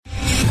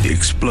The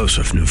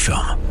explosive new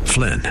film,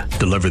 Flynn,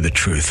 deliver the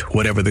truth,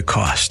 whatever the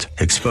cost,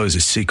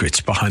 exposes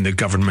secrets behind the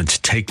government's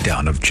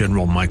takedown of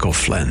General Michael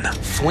Flynn.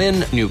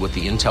 Flynn knew what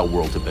the intel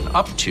world had been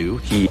up to.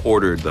 He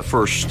ordered the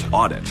first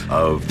audit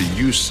of the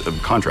use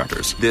of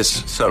contractors.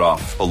 This set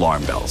off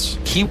alarm bells.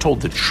 He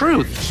told the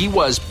truth. He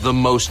was the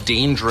most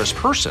dangerous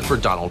person for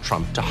Donald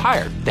Trump to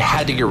hire. They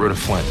had to get rid of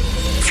Flynn.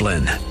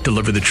 Flynn,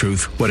 deliver the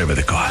truth, whatever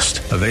the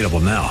cost. Available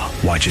now.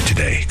 Watch it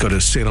today. Go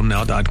to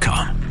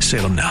salemnow.com.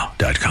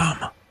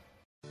 salemnow.com.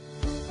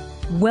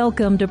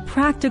 Welcome to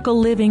Practical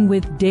Living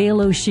with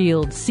Dale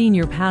O'Shields,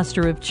 Senior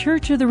Pastor of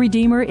Church of the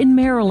Redeemer in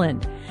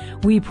Maryland.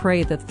 We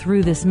pray that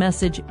through this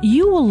message,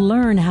 you will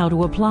learn how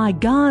to apply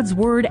God's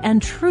Word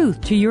and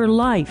truth to your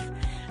life.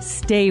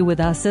 Stay with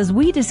us as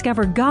we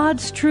discover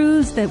God's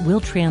truths that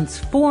will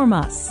transform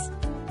us.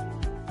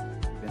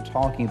 We've been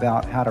talking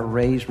about how to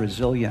raise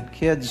resilient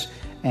kids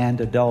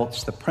and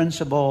adults, the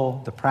principle,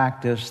 the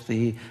practice,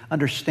 the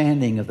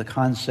understanding of the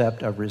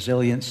concept of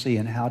resiliency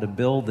and how to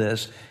build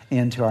this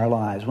into our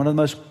lives. One of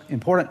the most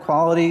important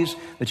qualities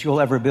that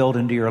you'll ever build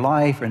into your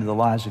life or into the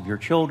lives of your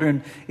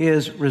children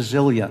is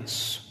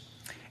resilience.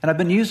 And I've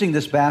been using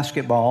this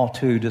basketball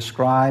to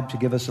describe, to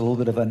give us a little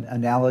bit of an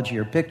analogy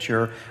or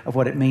picture of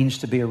what it means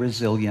to be a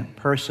resilient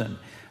person.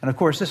 And of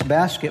course, this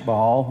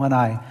basketball, when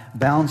I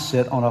bounce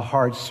it on a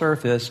hard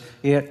surface,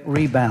 it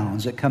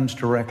rebounds. It comes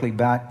directly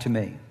back to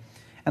me.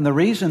 And the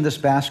reason this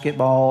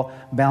basketball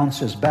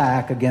bounces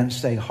back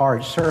against a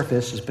hard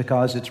surface is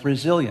because it's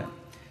resilient.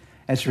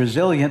 It's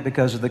resilient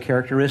because of the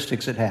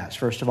characteristics it has.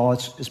 First of all,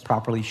 it's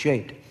properly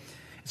shaped.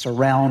 It's a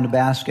round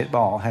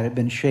basketball. Had it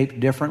been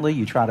shaped differently,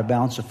 you try to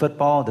bounce a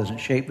football,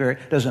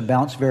 it doesn't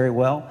bounce very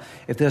well.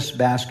 If this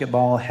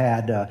basketball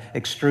had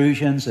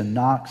extrusions and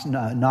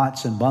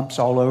knots and bumps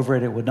all over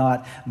it, it would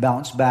not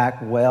bounce back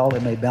well.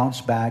 It may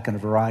bounce back in a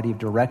variety of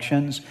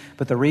directions.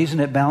 But the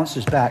reason it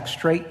bounces back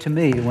straight to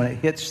me when it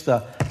hits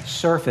the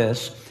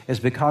surface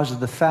is because of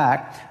the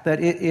fact that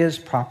it is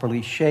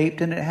properly shaped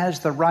and it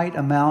has the right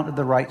amount of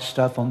the right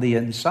stuff on the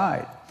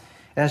inside.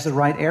 It has the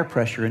right air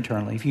pressure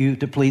internally. If you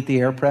deplete the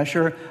air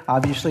pressure,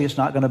 obviously it's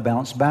not going to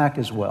bounce back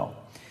as well.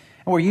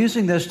 And we're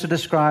using this to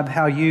describe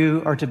how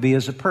you are to be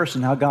as a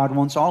person, how God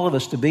wants all of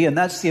us to be. And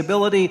that's the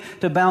ability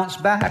to bounce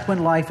back when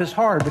life is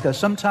hard, because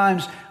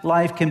sometimes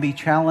life can be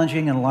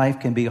challenging and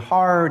life can be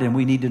hard, and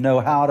we need to know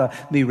how to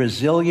be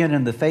resilient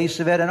in the face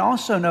of it and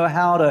also know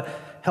how to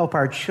help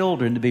our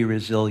children to be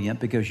resilient,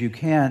 because you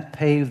can't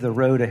pave the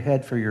road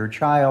ahead for your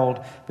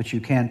child, but you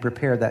can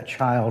prepare that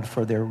child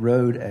for their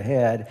road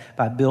ahead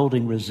by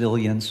building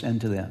resilience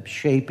into them,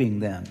 shaping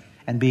them,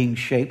 and being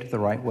shaped the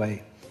right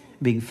way,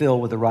 being filled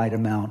with the right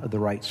amount of the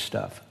right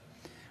stuff.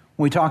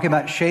 When we talk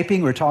about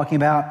shaping, we're talking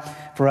about,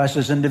 for us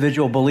as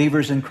individual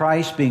believers in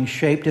Christ, being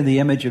shaped in the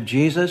image of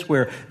Jesus,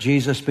 where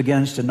Jesus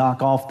begins to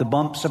knock off the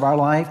bumps of our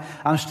life.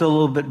 I'm still a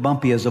little bit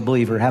bumpy as a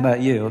believer. How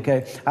about you?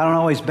 Okay, I don't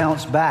always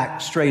bounce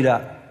back straight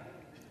up.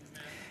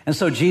 And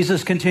so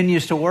Jesus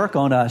continues to work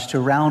on us, to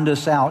round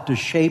us out, to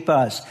shape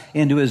us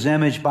into His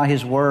image by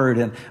His Word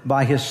and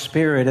by His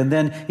Spirit. And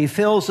then He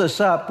fills us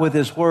up with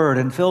His Word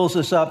and fills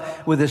us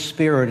up with His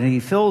Spirit. And He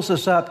fills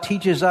us up,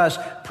 teaches us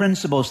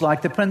principles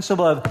like the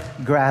principle of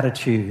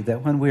gratitude,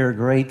 that when we are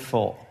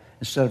grateful,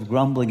 instead of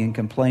grumbling and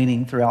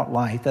complaining throughout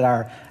life, that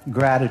our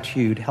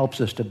gratitude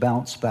helps us to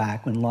bounce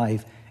back when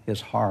life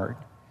is hard.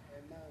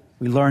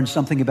 We learn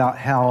something about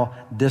how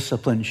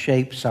discipline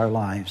shapes our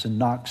lives and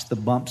knocks the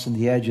bumps and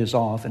the edges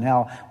off, and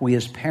how we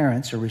as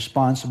parents are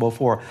responsible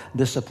for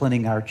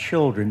disciplining our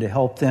children to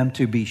help them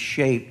to be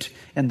shaped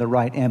in the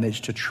right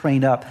image, to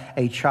train up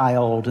a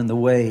child in the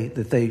way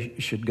that they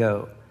should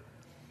go.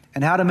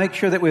 And how to make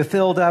sure that we're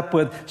filled up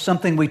with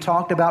something we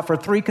talked about for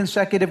 3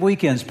 consecutive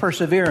weekends,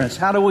 perseverance.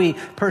 How do we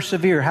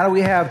persevere? How do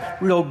we have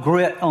real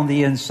grit on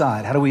the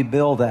inside? How do we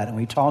build that? And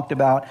we talked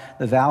about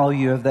the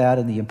value of that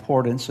and the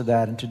importance of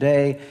that. And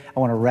today, I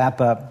want to wrap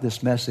up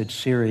this message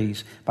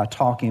series by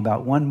talking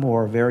about one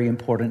more very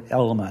important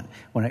element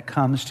when it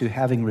comes to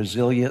having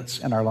resilience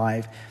in our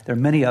life. There are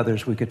many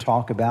others we could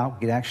talk about.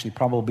 We could actually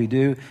probably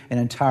do an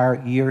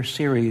entire year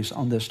series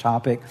on this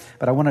topic.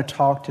 But I want to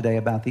talk today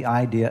about the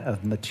idea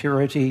of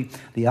maturity,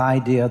 the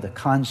idea, the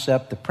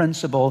concept, the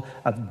principle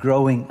of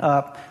growing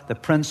up, the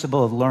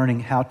principle of learning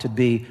how to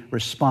be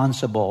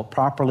responsible,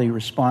 properly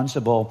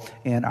responsible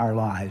in our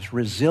lives.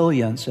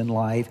 Resilience in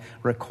life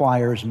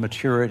requires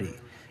maturity.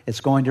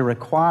 It's going to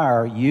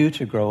require you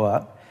to grow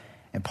up.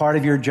 And part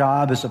of your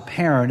job as a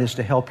parent is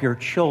to help your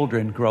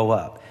children grow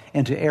up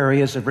into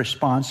areas of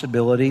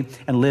responsibility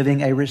and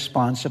living a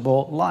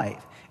responsible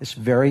life. It's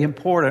very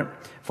important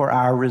for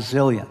our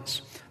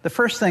resilience. The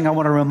first thing I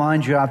want to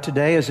remind you of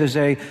today is there's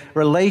a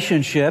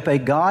relationship, a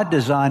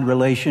God-designed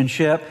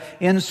relationship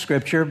in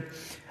Scripture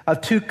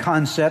of 2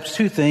 concepts,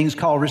 2 things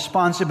called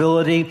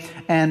responsibility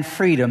and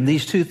freedom.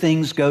 These 2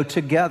 things go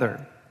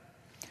together.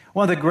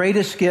 One of the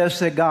greatest gifts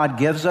that God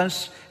gives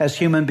us as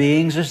human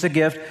beings is the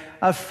gift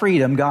of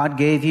freedom. God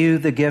gave you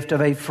the gift of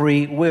a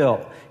free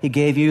will. He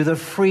gave you the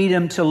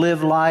freedom to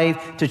live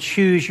life, to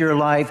choose your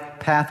life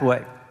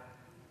pathway.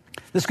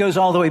 This goes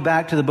all the way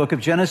back to the book of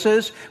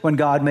Genesis, when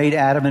God made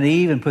Adam and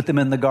Eve and put them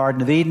in the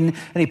Garden of Eden.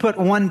 And he put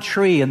one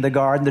tree in the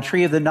garden, the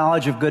tree of the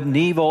knowledge of good and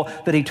evil,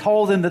 that he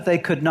told them that they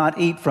could not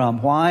eat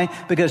from. Why?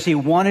 Because he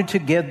wanted to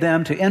give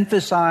them, to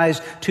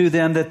emphasize to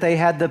them that they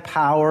had the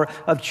power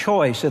of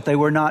choice, that they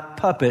were not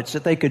puppets,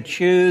 that they could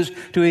choose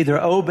to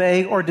either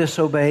obey or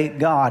disobey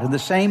God. And the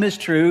same is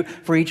true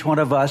for each one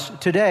of us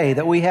today,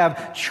 that we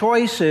have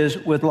choices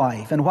with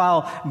life. And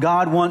while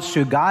God wants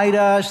to guide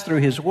us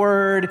through his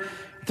word,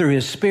 through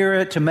his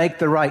Spirit, to make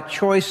the right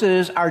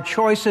choices, our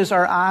choices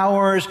are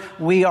ours.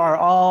 We are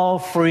all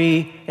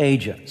free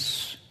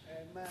agents.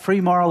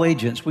 Free moral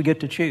agents. We get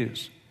to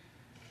choose.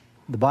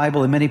 The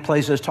Bible in many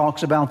places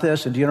talks about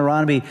this. In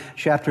Deuteronomy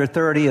chapter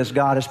 30, as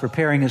God is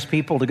preparing his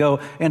people to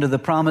go into the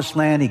promised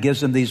land, he gives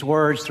them these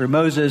words through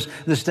Moses.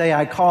 This day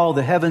I call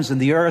the heavens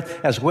and the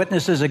earth as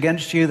witnesses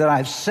against you that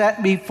I've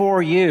set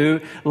before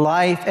you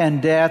life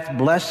and death,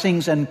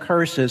 blessings and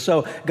curses.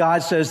 So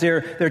God says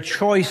they're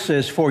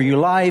choices for you,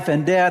 life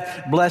and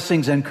death,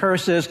 blessings and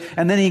curses.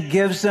 And then he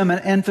gives them an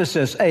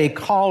emphasis, a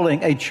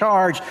calling, a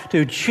charge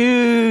to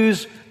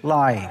choose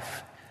life,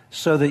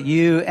 so that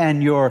you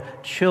and your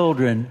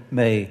children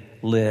may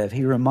live.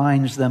 He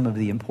reminds them of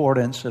the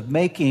importance of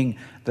making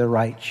the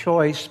right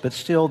choice, but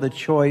still the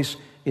choice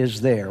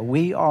is there.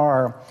 We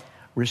are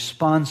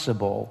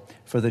responsible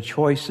for the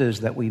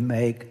choices that we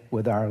make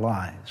with our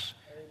lives.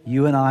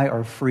 You and I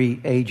are free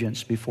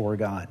agents before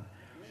God.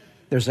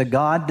 There's a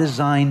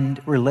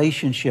God-designed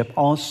relationship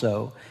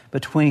also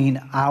between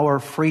our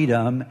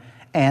freedom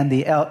and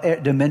the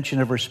dimension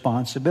of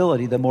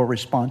responsibility. The more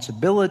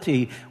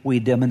responsibility we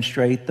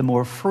demonstrate, the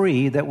more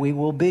free that we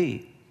will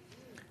be.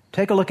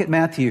 Take a look at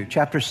Matthew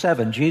chapter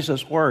 7,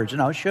 Jesus' words,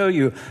 and I'll show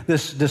you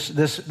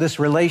this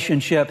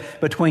relationship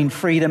between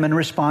freedom and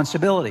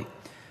responsibility.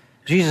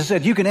 Jesus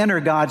said, you can enter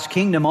God's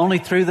kingdom only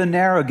through the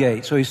narrow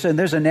gate. So he said,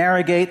 there's a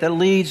narrow gate that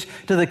leads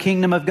to the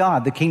kingdom of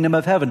God, the kingdom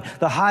of heaven.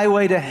 The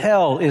highway to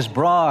hell is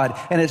broad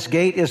and its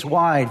gate is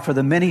wide for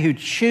the many who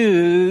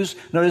choose,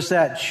 notice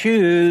that,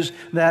 choose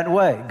that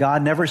way.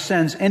 God never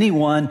sends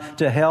anyone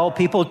to hell.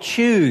 People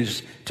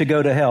choose to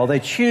go to hell. They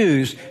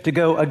choose to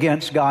go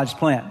against God's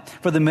plan.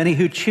 For the many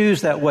who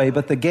choose that way,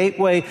 but the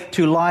gateway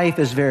to life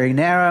is very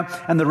narrow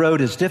and the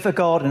road is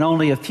difficult and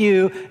only a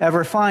few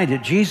ever find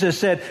it. Jesus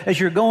said, as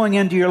you're going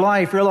into your life,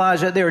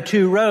 realize that there are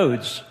two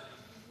roads.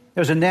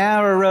 There's a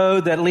narrow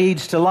road that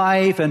leads to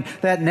life, and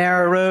that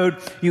narrow road,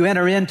 you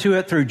enter into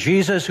it through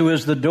Jesus, who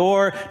is the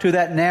door to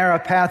that narrow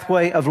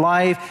pathway of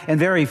life, and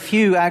very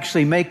few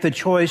actually make the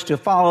choice to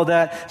follow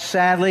that,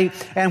 sadly.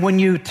 And when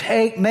you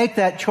make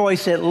that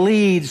choice, it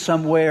leads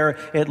somewhere.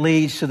 It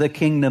leads to the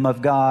kingdom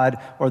of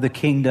God or the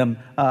kingdom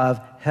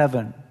of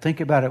heaven. Think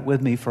about it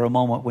with me for a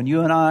moment. When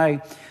you and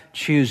I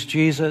choose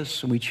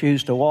Jesus, and we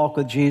choose to walk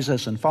with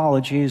Jesus and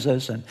follow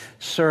Jesus and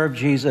serve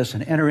Jesus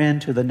and enter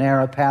into the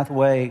narrow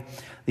pathway,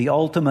 the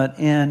ultimate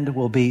end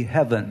will be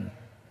heaven.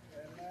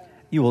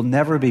 You will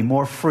never be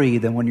more free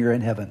than when you're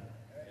in heaven.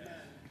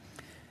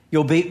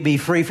 You'll be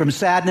free from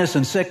sadness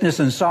and sickness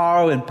and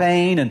sorrow and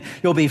pain, and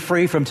you'll be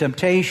free from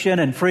temptation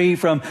and free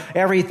from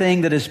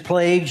everything that has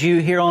plagued you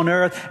here on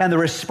earth. And the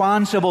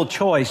responsible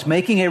choice,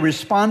 making a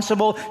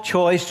responsible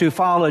choice to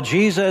follow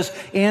Jesus,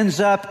 ends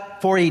up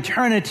for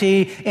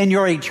eternity in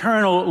your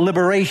eternal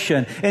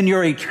liberation, in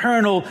your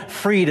eternal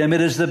freedom.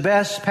 It is the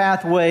best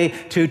pathway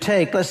to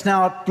take. Let's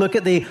now look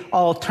at the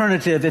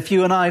alternative. If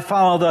you and I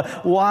follow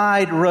the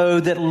wide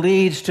road that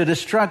leads to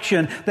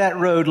destruction, that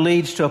road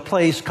leads to a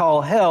place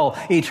called hell,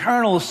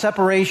 eternal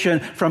separation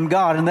from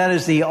God, and that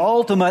is the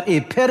ultimate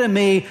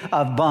epitome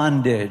of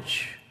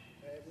bondage.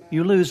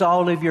 You lose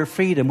all of your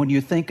freedom when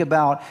you think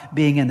about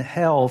being in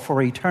hell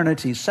for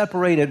eternity,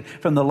 separated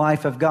from the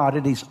life of God.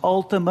 It is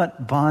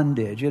ultimate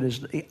bondage. It is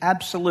the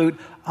absolute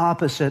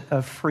opposite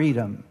of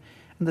freedom.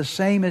 And the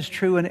same is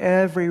true in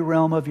every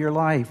realm of your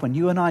life. When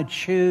you and I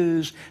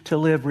choose to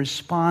live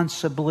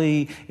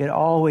responsibly, it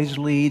always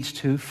leads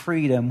to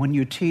freedom. When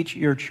you teach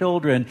your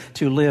children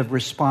to live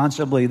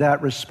responsibly,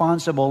 that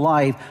responsible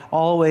life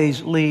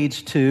always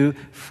leads to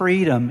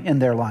freedom in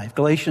their life.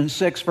 Galatians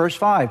 6, verse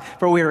 5,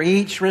 for we are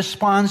each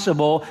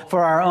responsible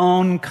for our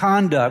own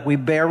conduct. We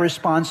bear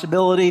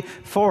responsibility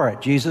for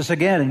it. Jesus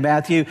again in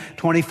Matthew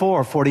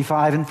 24,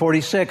 45 and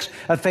 46,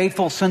 a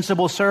faithful,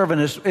 sensible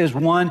servant is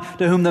one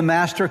to whom the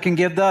master can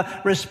give the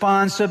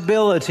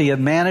responsibility of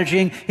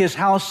managing his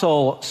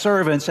household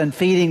servants and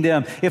feeding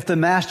them. If the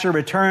master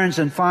returns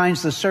and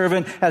finds the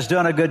servant has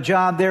done a good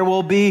job, there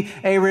will be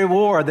a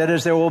reward. That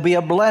is, there will be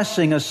a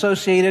blessing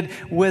associated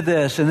with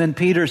this. And then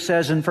Peter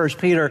says in 1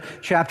 Peter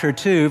chapter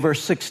 2,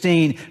 verse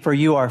 16, for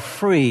you are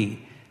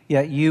free,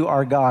 yet you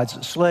are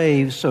God's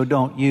slaves, so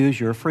don't use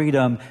your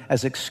freedom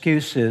as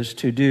excuses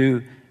to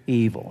do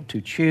evil.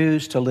 To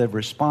choose to live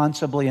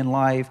responsibly in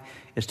life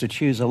is to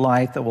choose a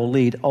life that will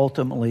lead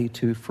ultimately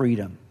to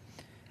freedom.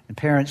 And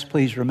parents,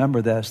 please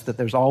remember this, that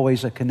there's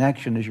always a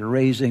connection as you're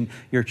raising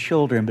your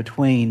children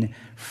between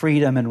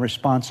freedom and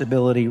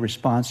responsibility,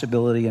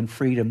 responsibility and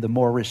freedom. The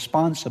more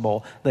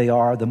responsible they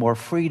are, the more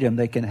freedom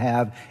they can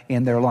have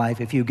in their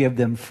life. If you give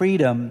them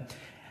freedom,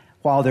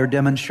 while they're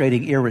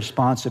demonstrating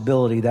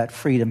irresponsibility, that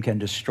freedom can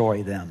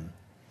destroy them.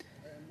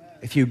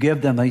 If you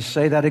give them, let me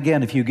say that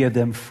again, if you give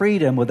them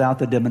freedom without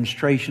the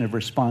demonstration of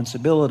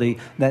responsibility,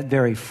 that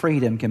very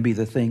freedom can be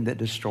the thing that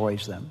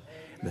destroys them.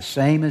 The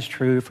same is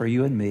true for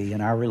you and me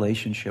in our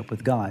relationship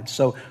with God.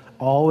 So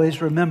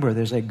always remember,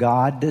 there's a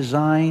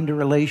God-designed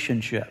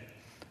relationship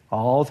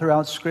all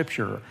throughout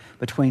Scripture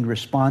between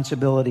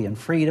responsibility and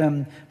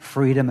freedom,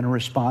 freedom and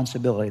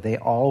responsibility. They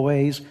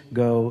always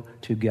go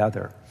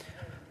together.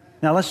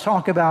 Now let's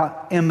talk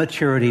about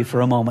immaturity for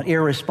a moment,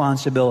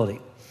 irresponsibility.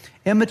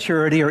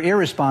 Immaturity or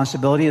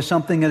irresponsibility is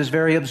something that is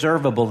very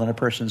observable in a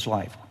person's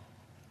life.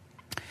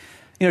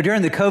 You know,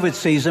 during the COVID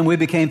season, we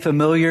became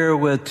familiar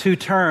with two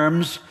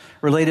terms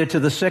related to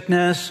the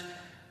sickness: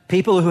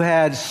 people who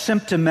had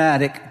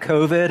symptomatic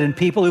COVID and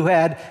people who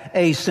had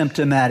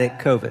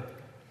asymptomatic COVID.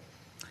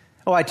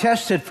 Oh, I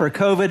tested for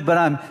COVID, but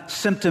I'm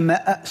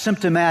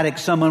symptomatic,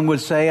 someone would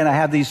say, and I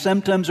have these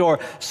symptoms.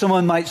 Or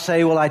someone might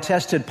say, well, I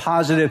tested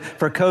positive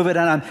for COVID and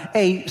I'm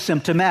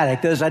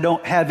asymptomatic. That is, I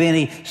don't have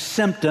any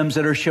symptoms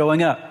that are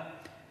showing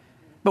up.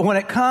 But when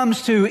it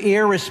comes to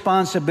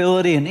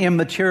irresponsibility and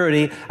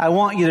immaturity, I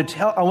want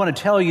to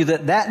tell you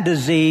that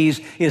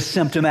disease is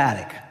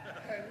symptomatic.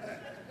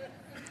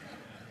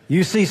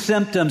 You see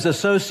symptoms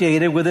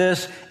associated with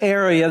this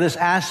area, this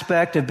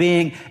aspect of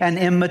being an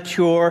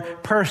immature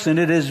person.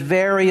 It is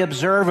very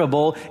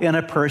observable in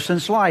a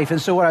person's life.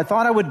 And so what I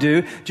thought I would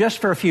do just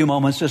for a few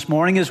moments this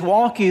morning is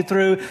walk you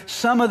through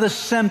some of the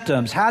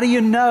symptoms. How do you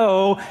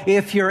know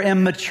if you're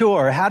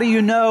immature? How do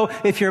you know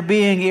if you're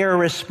being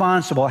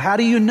irresponsible? How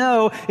do you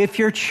know if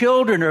your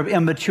children are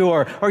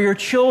immature or your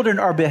children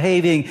are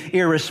behaving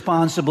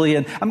irresponsibly?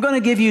 And I'm going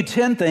to give you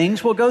 10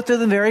 things. We'll go through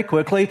them very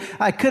quickly.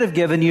 I could have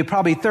given you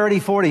probably 30,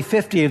 40,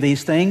 50 of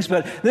these things,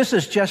 but this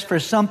is just for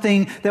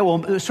something that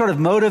will sort of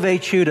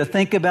motivate you to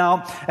think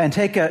about and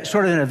take a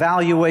sort of an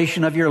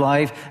evaluation of your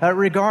life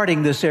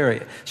regarding this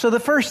area. So the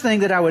first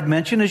thing that I would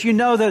mention is you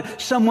know that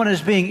someone is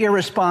being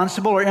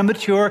irresponsible or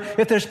immature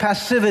if there's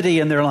passivity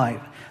in their life.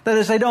 That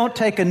is, they don't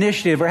take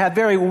initiative or have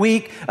very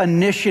weak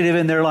initiative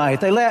in their life.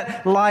 They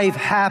let life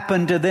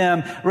happen to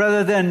them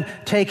rather than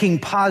taking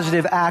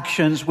positive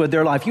actions with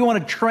their life. You want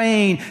to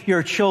train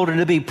your children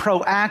to be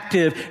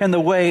proactive in the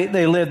way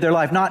they live their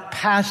life, not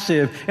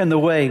passive in the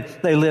way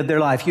they live their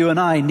life. You and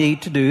I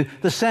need to do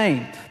the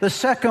same. The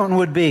second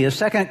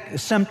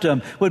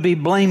symptom would be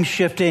blame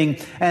shifting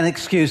and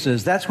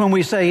excuses. That's when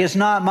we say, it's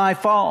not my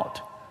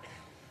fault.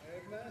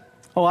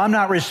 Oh, I'm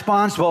not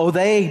responsible. Oh,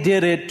 they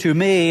did it to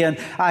me, and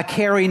I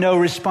carry no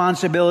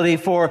responsibility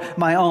for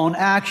my own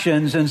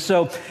actions. And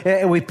so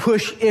we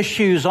push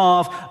issues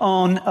off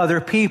on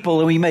other people,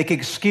 and we make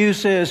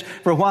excuses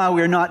for why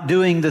we're not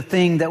doing the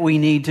thing that we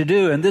need to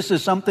do. And this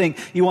is something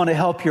you want to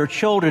help your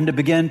children to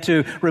begin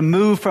to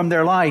remove from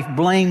their life: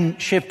 blame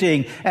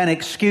shifting and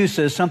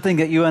excuses, something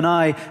that you and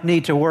I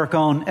need to work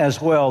on as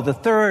well. The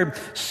third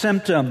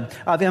symptom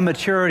of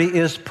immaturity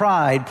is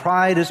pride.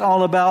 Pride is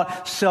all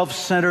about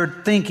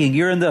self-centered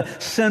thinking. You're in the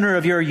center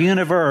of your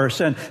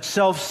universe, and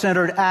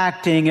self-centered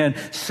acting and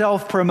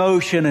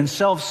self-promotion and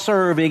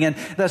self-serving, and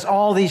that's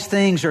all these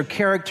things are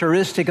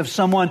characteristic of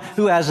someone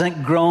who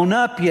hasn't grown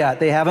up yet.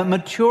 They haven't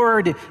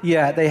matured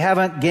yet. They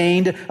haven't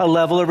gained a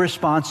level of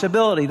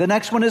responsibility. The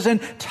next one is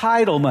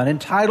entitlement.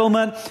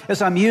 Entitlement,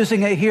 as I'm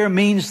using it here,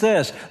 means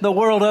this: the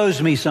world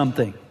owes me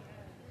something.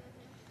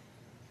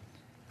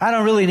 I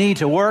don't really need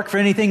to work for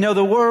anything. No,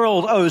 the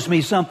world owes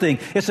me something.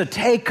 It's a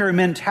taker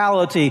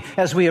mentality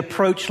as we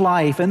approach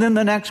life. And then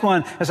the next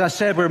one, as I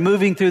said, we're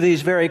moving through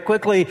these very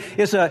quickly,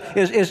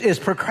 is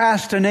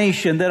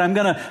procrastination, that I'm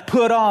going to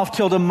put off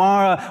till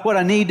tomorrow what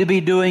I need to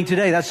be doing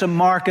today. That's a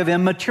mark of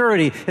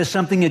immaturity. It's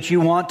something that you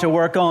want to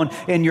work on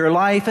in your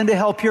life, and to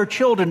help your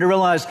children to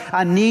realize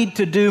I need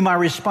to do my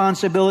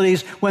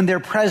responsibilities when they're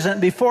present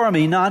before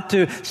me, not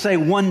to say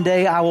one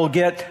day I will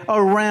get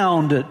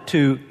around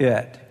to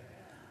it.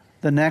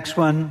 The next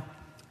one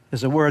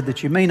is a word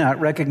that you may not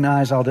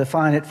recognize. I'll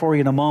define it for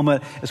you in a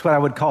moment. It's what I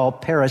would call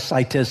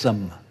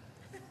parasitism.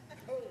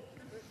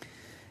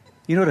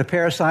 You know what a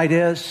parasite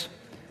is?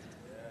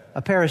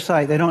 A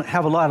parasite, they don't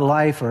have a lot of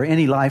life or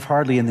any life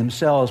hardly in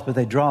themselves, but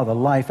they draw the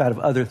life out of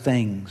other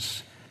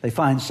things. They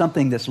find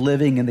something that's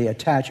living and they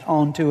attach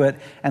onto it,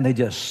 and they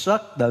just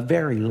suck the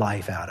very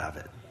life out of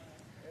it.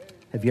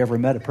 Have you ever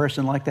met a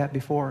person like that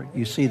before?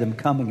 You see them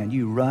coming and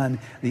you run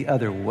the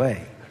other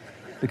way,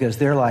 because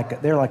they're like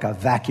a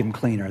vacuum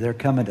cleaner. They're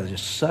coming to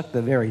just suck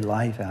the very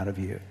life out of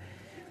you.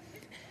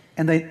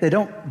 And they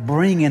don't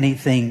bring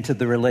anything to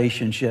the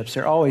relationships.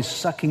 They're always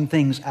sucking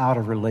things out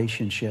of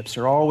relationships.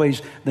 They're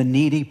always the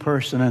needy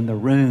person in the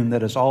room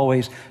that is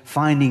always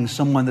finding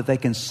someone that they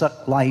can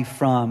suck life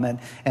from,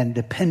 and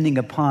depending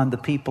upon the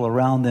people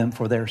around them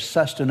for their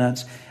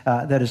sustenance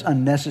that is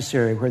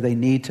unnecessary, where they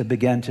need to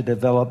begin to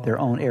develop their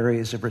own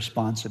areas of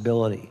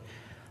responsibility.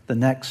 The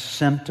next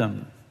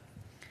symptom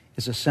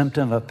is a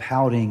symptom of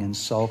pouting and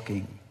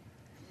sulking.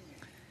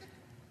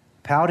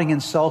 Pouting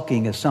and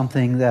sulking is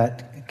something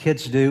that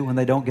kids do when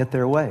they don't get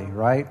their way,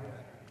 right?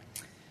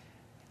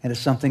 And it's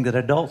something that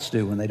adults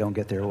do when they don't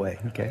get their way,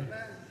 okay?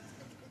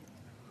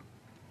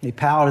 They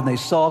pout and they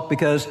sulk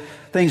because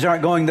things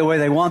aren't going the way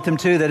they want them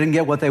to. They didn't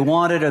get what they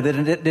wanted, or they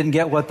didn't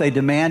get what they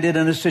demanded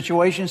in a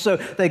situation. So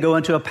they go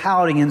into a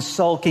pouting and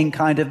sulking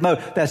kind of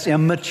mode. That's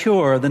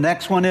immature. The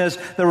next one is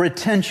the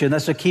retention.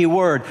 That's a key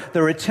word.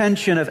 The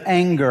retention of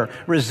anger,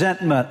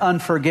 resentment,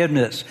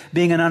 unforgiveness,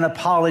 being an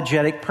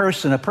unapologetic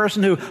person, a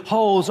person who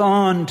holds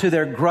on to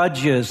their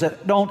grudges.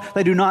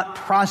 They do not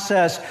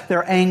process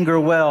their anger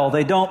well.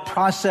 They don't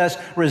process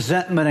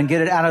resentment and get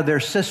it out of their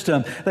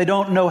system. They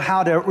don't know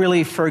how to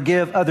really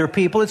forgive other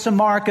people. It's a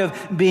mark of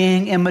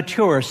being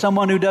immature.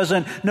 Someone who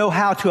doesn't know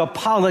how to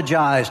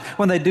apologize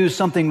when they do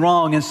something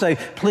wrong and say,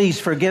 please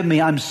forgive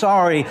me, I'm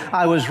sorry,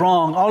 I was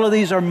wrong. All of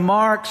these are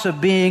marks of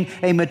being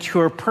a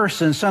mature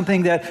person,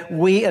 something that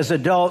we as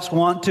adults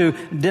want to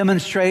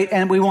demonstrate,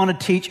 and we want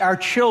to teach our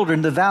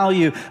children the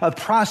value of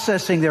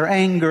processing their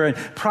anger and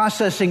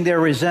processing their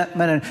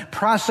resentment and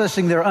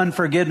processing their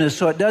unforgiveness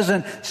so it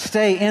doesn't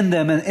stay in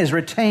them and is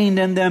retained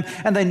in them,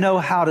 and they know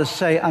how to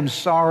say, I'm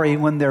sorry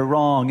when they're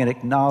wrong, and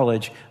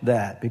acknowledge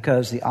that,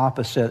 because the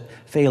opposite,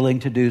 failing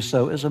to do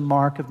so, is a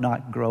mark of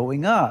not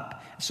growing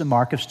up. It's a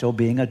mark of still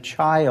being a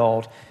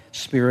child,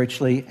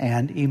 spiritually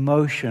and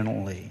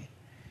emotionally.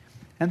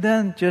 And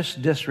then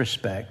just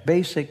disrespect,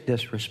 basic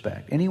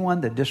disrespect.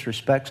 Anyone that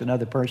disrespects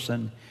another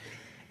person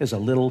is a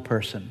little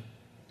person.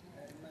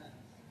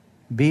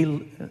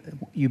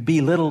 You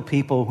belittle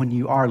people when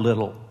you are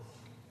little.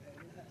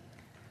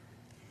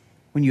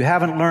 When you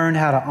haven't learned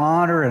how to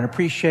honor and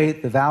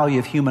appreciate the value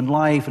of human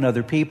life and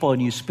other people,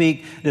 and you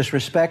speak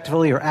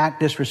disrespectfully or act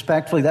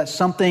disrespectfully, that's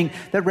something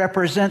that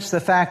represents the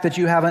fact that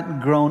you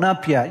haven't grown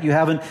up yet. You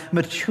haven't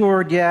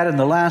matured yet. And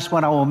the last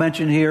one I will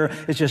mention here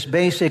is just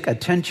basic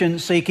attention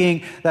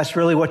seeking. That's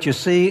really what you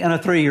see in a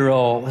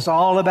 3-year-old. It's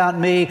all about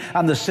me.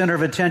 I'm the center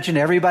of attention.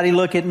 Everybody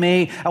look at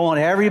me. I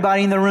want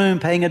everybody in the room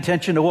paying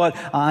attention to what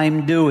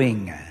I'm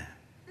doing.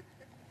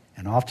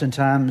 And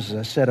oftentimes, as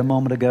I said a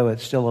moment ago, it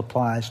still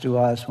applies to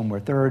us when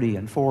we're 30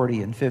 and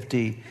 40 and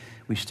 50.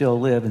 We still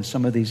live in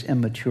some of these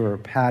immature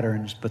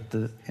patterns. But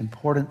the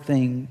important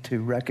thing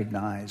to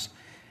recognize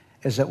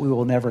is that we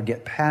will never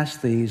get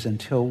past these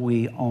until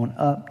we own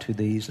up to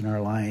these in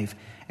our life.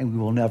 And we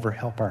will never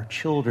help our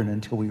children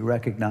until we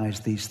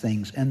recognize these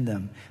things in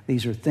them.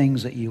 These are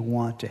things that you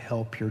want to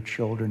help your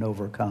children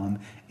overcome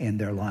in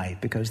their life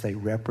because they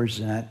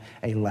represent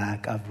a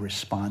lack of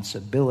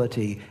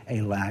responsibility,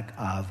 a lack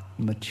of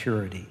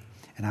maturity.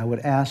 And I would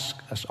ask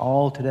us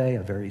all today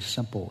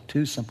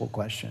two simple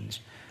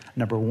questions.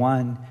 Number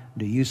one,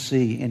 do you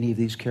see any of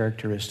these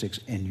characteristics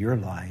in your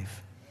life?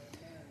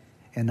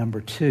 And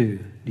number two,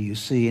 do you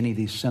see any of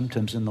these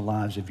symptoms in the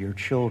lives of your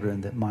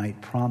children that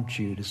might prompt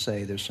you to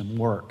say, there's some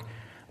work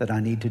that I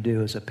need to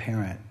do as a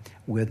parent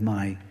with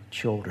my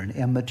children?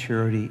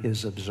 Immaturity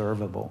is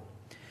observable.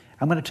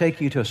 I'm going to take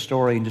you to a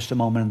story in just a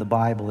moment in the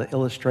Bible that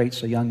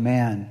illustrates a young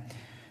man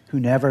who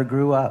never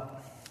grew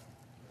up.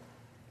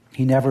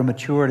 He never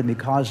matured, and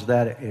because of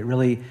that, it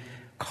really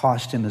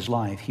cost him his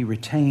life. He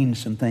retained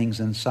some things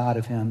inside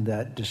of him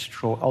that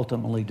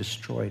ultimately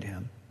destroyed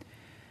him.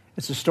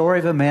 It's the story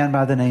of a man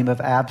by the name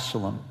of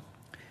Absalom.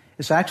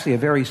 It's actually a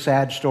very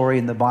sad story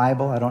in the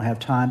Bible. I don't have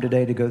time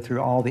today to go through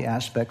all the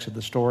aspects of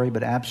the story,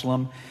 but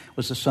Absalom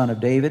was the son of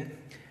David.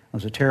 It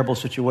was a terrible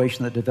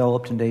situation that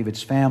developed in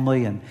David's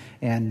family,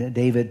 and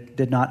David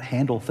did not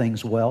handle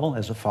things well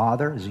as a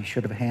father, as he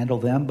should have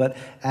handled them. But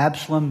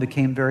Absalom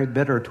became very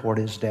bitter toward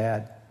his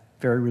dad,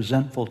 very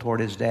resentful toward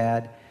his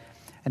dad,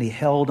 and he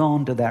held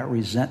on to that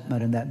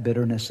resentment and that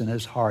bitterness in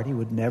his heart. He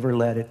would never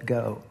let it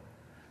go.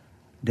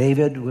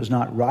 David was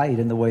not right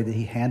in the way that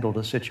he handled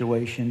a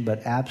situation,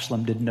 but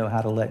Absalom didn't know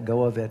how to let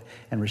go of it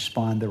and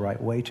respond the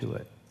right way to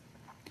it.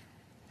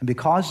 And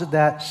because of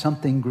that,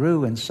 something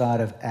grew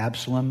inside of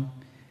Absalom.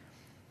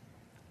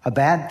 A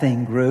bad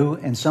thing grew,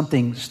 and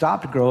something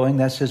stopped growing.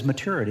 That's his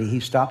maturity.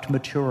 He stopped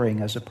maturing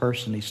as a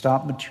person. He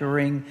stopped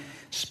maturing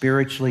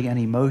spiritually and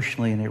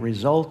emotionally, and it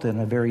resulted in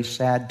a very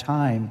sad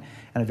time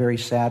and a very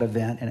sad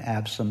event in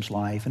Absalom's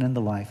life and in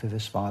the life of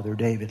his father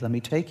David. Let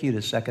me take you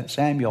to 2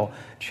 Samuel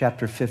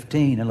chapter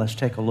 15, and let's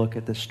take a look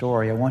at this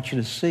story. I want you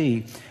to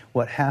see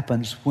what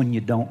happens when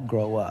you don't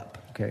grow up,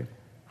 okay?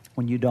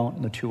 When you don't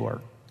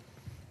mature.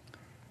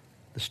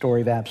 The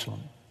story of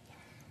Absalom.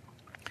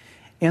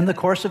 In the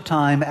course of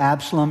time,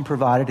 Absalom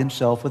provided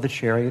himself with a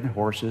chariot and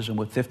horses and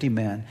with 50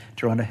 men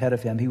to run ahead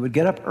of him. He would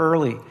get up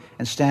early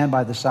and stand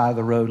by the side of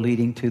the road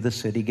leading to the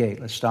city gate.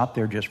 Let's stop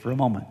there just for a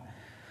moment.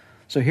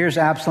 So here's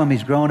Absalom.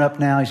 He's grown up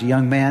now. He's a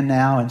young man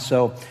now. And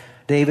so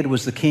David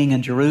was the king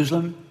in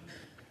Jerusalem.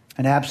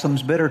 And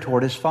Absalom's bitter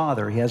toward his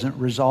father. He hasn't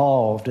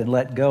resolved and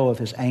let go of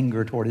his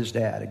anger toward his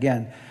dad.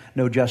 Again,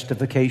 no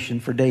justification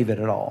for David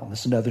at all.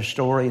 This is another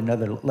story,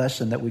 another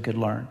lesson that we could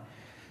learn.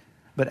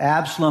 But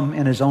Absalom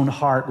in his own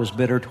heart was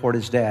bitter toward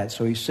his dad.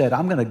 So he said,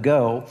 I'm going to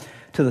go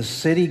to the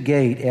city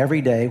gate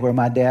every day where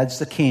my dad's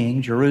the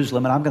king,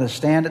 Jerusalem, and I'm going to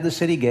stand at the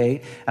city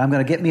gate, and I'm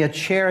going to get me a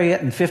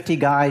chariot and 50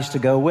 guys to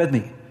go with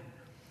me.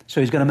 So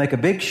he's going to make a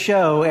big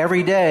show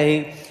every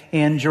day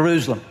in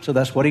Jerusalem. So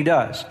that's what he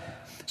does.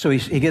 So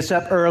he gets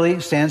up early,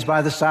 stands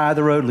by the side of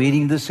the road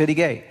leading to the city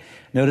gate.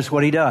 Notice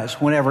what he does.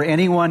 Whenever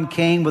anyone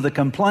came with a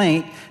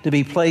complaint to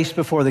be placed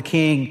before the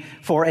king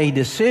for a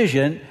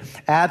decision,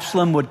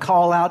 Absalom would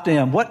call out to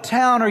him, "What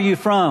town are you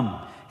from?"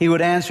 He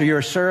would answer,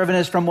 "Your servant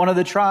is from one of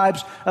the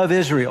tribes of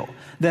Israel."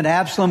 Then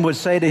Absalom would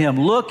say to him,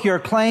 "Look, your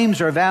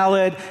claims are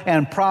valid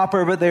and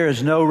proper, but there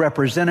is no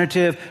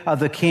representative of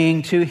the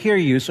king to hear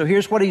you." So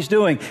here's what he's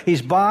doing.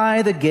 He's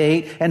by the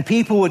gate, and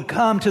people would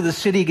come to the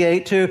city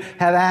gate to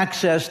have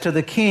access to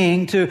the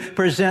king, to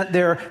present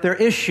their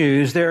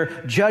issues, their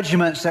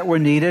judgments that were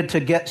needed to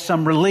get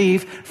some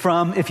relief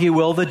from, if you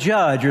will, the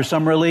judge, or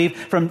some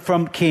relief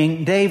from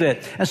King David.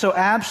 And so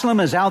Absalom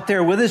is out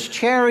there with his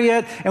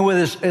chariot and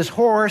with his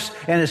horse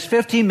and his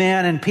 50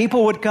 men, and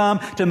people would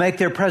come to make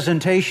their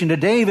presentation to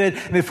David.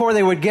 Before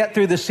they would get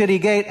through the city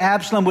gate,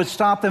 Absalom would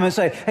stop them and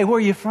say, "Hey, where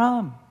are you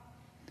from?"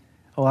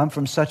 "Oh, I'm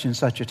from such and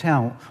such a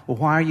town." "Well,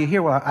 why are you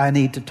here?" "Well, I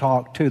need to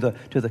talk to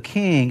the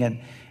king."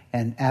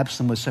 And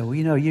Absalom would say,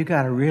 "Well, you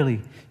got a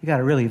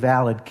really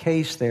valid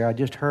case there. I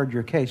just heard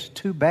your case.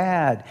 Too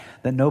bad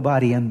that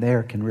nobody in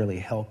there can really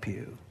help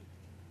you."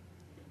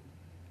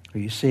 Are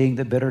you seeing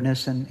the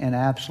bitterness in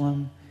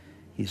Absalom?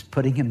 He's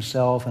putting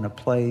himself in a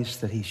place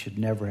that he should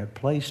never have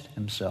placed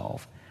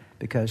himself,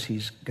 because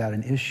he's got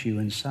an issue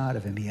inside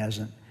of him he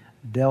hasn't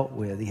dealt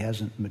with. He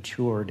hasn't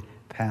matured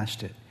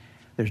past it.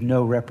 There's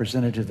no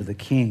representative of the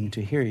king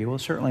to hear you. Well,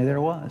 certainly there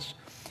was.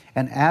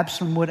 And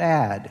Absalom would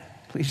add,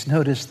 please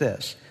notice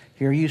this.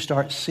 Here you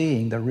start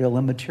seeing the real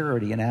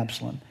immaturity in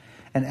Absalom.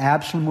 And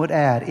Absalom would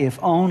add, "If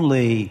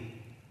only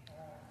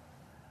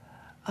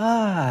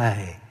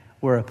I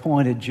were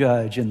appointed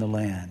judge in the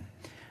land,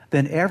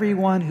 then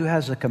everyone who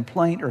has a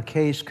complaint or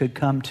case could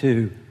come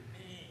to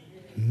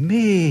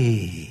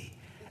me.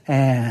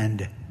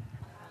 And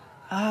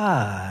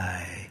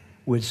I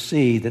would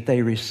see that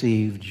they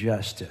received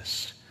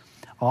justice."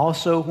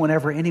 Also,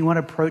 whenever anyone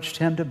approached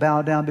him to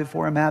bow down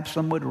before him,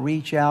 Absalom would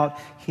reach out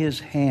his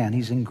hand.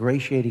 He's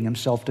ingratiating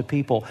himself to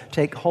people.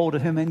 Take hold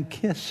of him and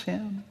kiss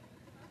him.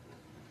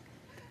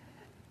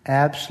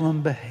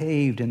 Absalom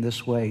behaved in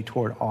this way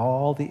toward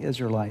all the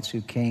Israelites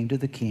who came to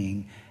the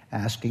king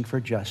asking for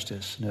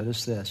justice.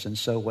 Notice this. And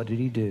so what did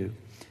he do?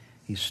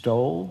 He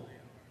stole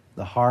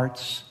the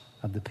hearts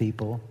of the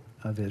people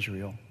of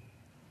Israel.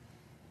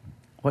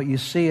 What you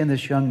see in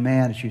this young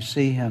man is you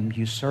see him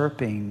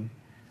usurping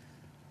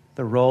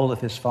the role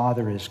of his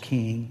father as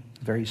king.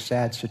 Very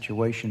sad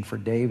situation for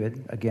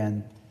David.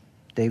 Again,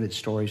 David's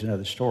story is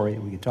another story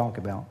that we could talk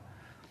about.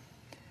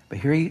 But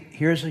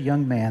here's a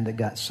young man that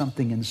got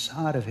something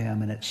inside of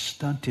him, and it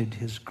stunted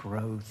his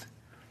growth.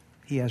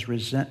 He has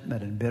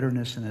resentment and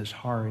bitterness in his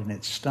heart, and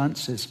it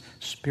stunts his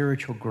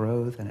spiritual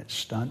growth, and it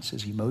stunts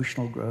his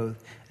emotional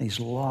growth, and he's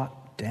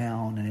locked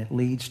down, and it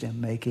leads to him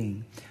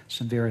making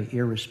some very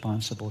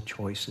irresponsible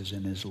choices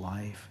in his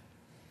life.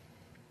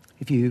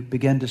 If you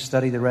begin to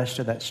study the rest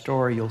of that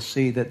story, you'll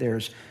see that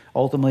there's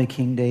ultimately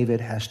King David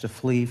has to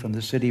flee from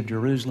the city of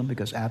Jerusalem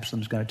because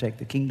Absalom's going to take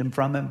the kingdom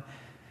from him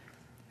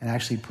and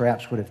actually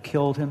perhaps would have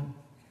killed him.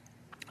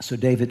 So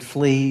David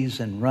flees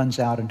and runs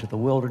out into the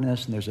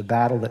wilderness, and there's a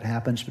battle that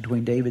happens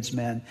between David's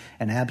men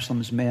and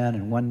Absalom's men.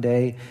 And one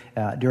day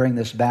during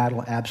this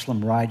battle,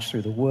 Absalom rides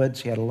through the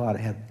woods. He had a lot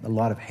of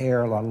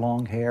hair, a lot of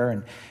long hair,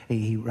 and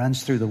he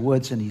runs through the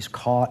woods, and he's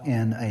caught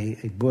in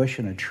a bush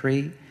and a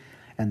tree.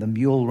 And the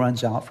mule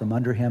runs out from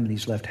under him, and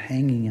he's left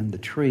hanging in the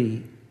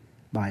tree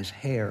by his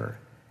hair.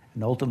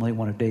 And ultimately,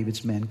 one of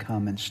David's men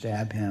come and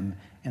stab him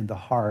in the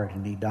heart,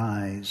 and he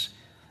dies.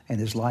 And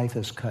his life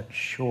is cut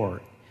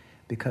short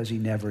because he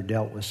never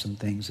dealt with some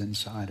things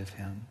inside of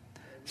him.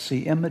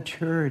 See,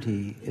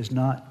 immaturity is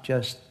not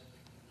just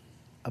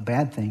a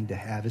bad thing to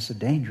have. It's a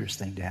dangerous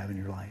thing to have in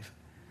your life.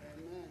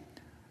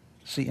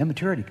 See,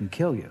 immaturity can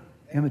kill you.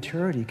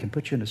 Immaturity can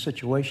put you in a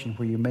situation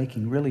where you're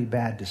making really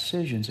bad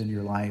decisions in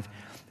your life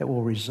that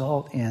will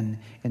result in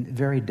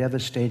very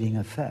devastating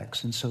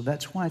effects. And so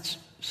that's why it's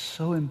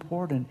so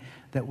important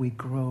that we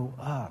grow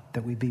up,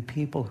 that we be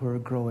people who are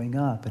growing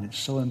up. And it's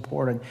so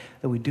important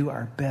that we do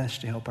our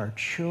best to help our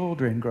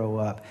children grow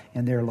up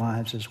in their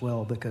lives as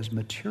well, because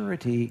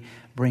maturity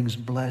brings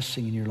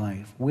blessing in your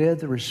life. With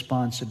the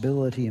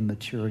responsibility and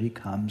maturity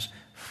comes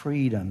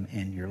freedom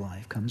in your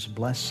life, comes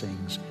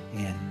blessings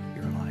in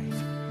your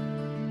life.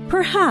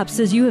 Perhaps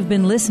as you have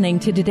been listening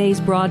to today's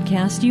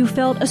broadcast, you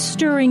felt a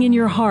stirring in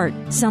your heart,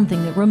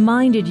 something that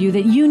reminded you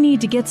that you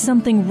need to get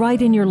something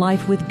right in your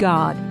life with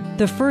God.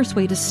 The first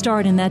way to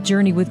start in that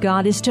journey with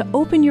God is to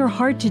open your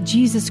heart to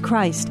Jesus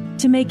Christ,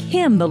 to make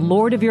Him the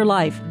Lord of your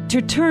life,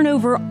 to turn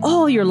over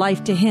all your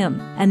life to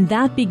Him. And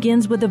that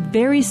begins with a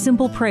very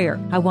simple prayer.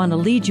 I want to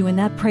lead you in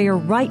that prayer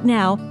right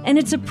now, and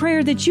it's a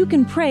prayer that you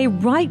can pray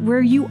right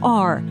where you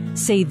are.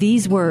 Say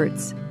these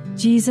words: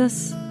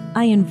 Jesus,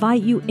 I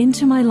invite you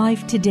into my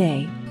life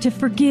today to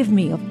forgive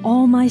me of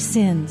all my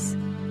sins.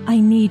 I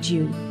need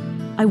you.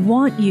 I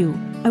want you.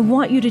 I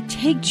want you to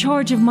take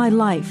charge of my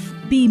life.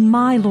 Be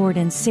my Lord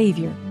and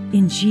Savior,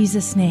 in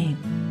Jesus' name.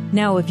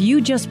 Now, if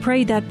you just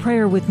prayed that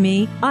prayer with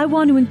me, I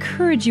want to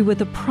encourage you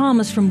with a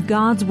promise from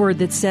God's Word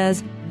that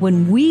says,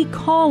 When we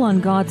call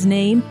on God's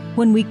name,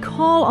 when we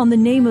call on the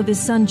name of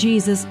His Son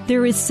Jesus,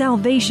 there is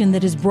salvation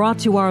that is brought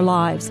to our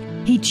lives.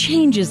 He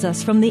changes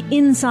us from the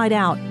inside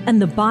out,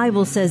 and the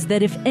Bible says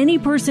that if any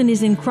person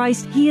is in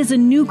Christ, he is a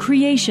new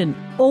creation.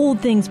 Old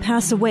things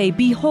pass away.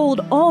 Behold,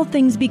 all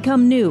things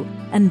become new.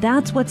 And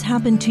that's what's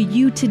happened to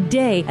you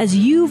today as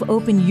you've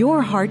opened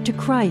your heart to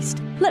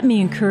Christ. Let me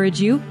encourage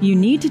you, you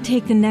need to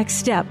take the next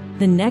step.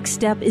 The next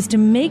step is to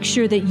make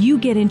sure that you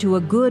get into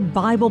a good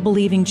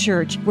Bible-believing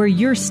church where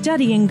you're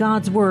studying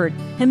God's Word.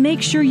 And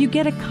make sure you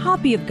get a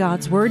copy of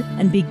God's Word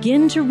and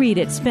begin to read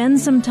it. Spend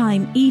some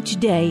time each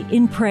day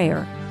in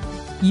prayer.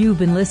 You've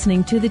been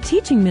listening to the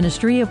teaching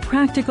ministry of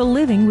Practical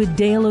Living with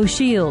Dale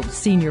O'Shields,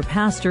 Senior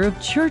Pastor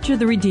of Church of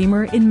the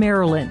Redeemer in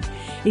Maryland.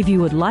 If you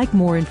would like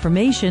more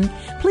information,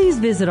 please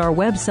visit our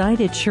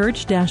website at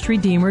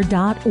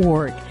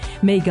church-redeemer.org.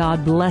 May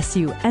God bless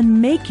you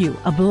and make you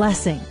a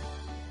blessing.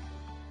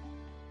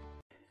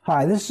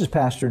 Hi, this is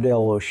Pastor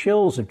Dale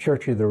O'Shields of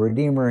Church of the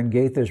Redeemer in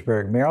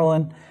Gaithersburg,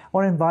 Maryland. I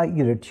want to invite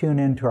you to tune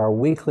in to our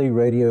weekly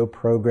radio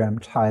program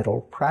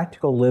titled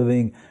Practical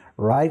Living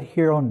right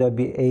here on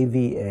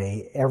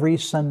WAVA every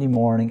Sunday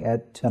morning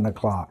at 10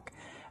 o'clock.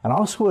 And I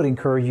also would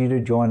encourage you to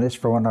join us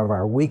for one of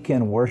our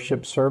weekend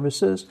worship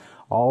services.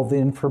 All the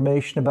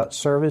information about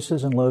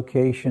services and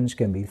locations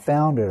can be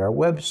found at our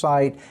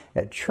website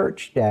at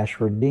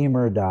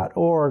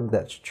church-redeemer.org.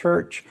 That's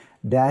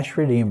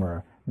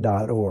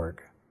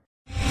church-redeemer.org.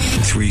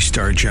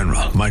 3-star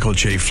General Michael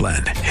J.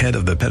 Flynn, head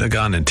of the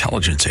Pentagon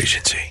Intelligence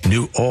Agency,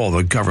 knew all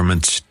the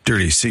government's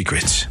dirty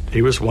secrets.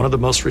 He was one of the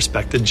most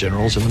respected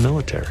generals in the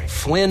military.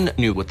 Flynn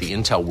knew what the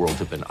intel world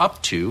had been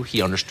up to.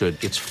 He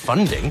understood its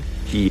funding.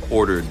 He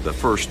ordered the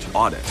first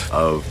audit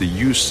of the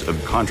use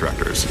of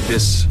contractors.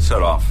 This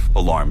set off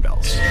alarm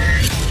bells.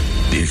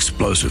 The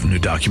explosive new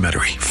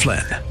documentary,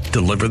 Flynn,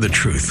 Deliver the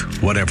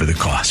Truth, Whatever the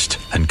Cost,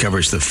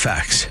 uncovers the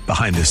facts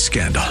behind this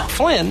scandal.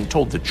 Flynn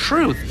told the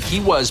truth. He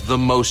was the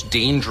most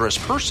dangerous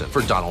person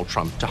for Donald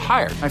Trump to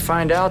hire. I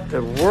find out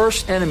the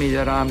worst enemy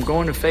that I'm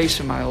going to face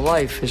in my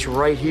life is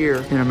right here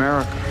in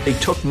America. They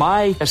took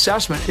my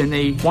assessment and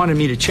they wanted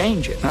me to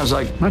change it. And I was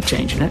like, I'm not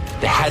changing it.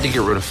 They had to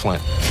get rid of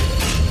Flynn.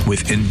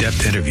 With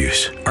in-depth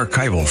interviews,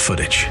 archival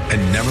footage,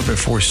 and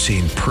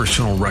never-before-seen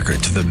personal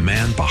records of the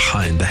man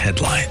behind the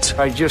headlines.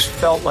 I just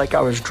felt like I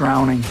was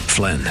drowning.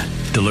 Flynn,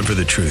 Deliver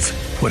the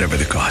Truth, Whatever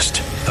the Cost.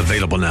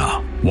 Available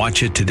now.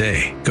 Watch it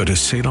today. Go to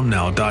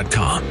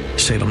salemnow.com.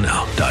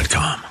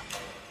 salemnow.com.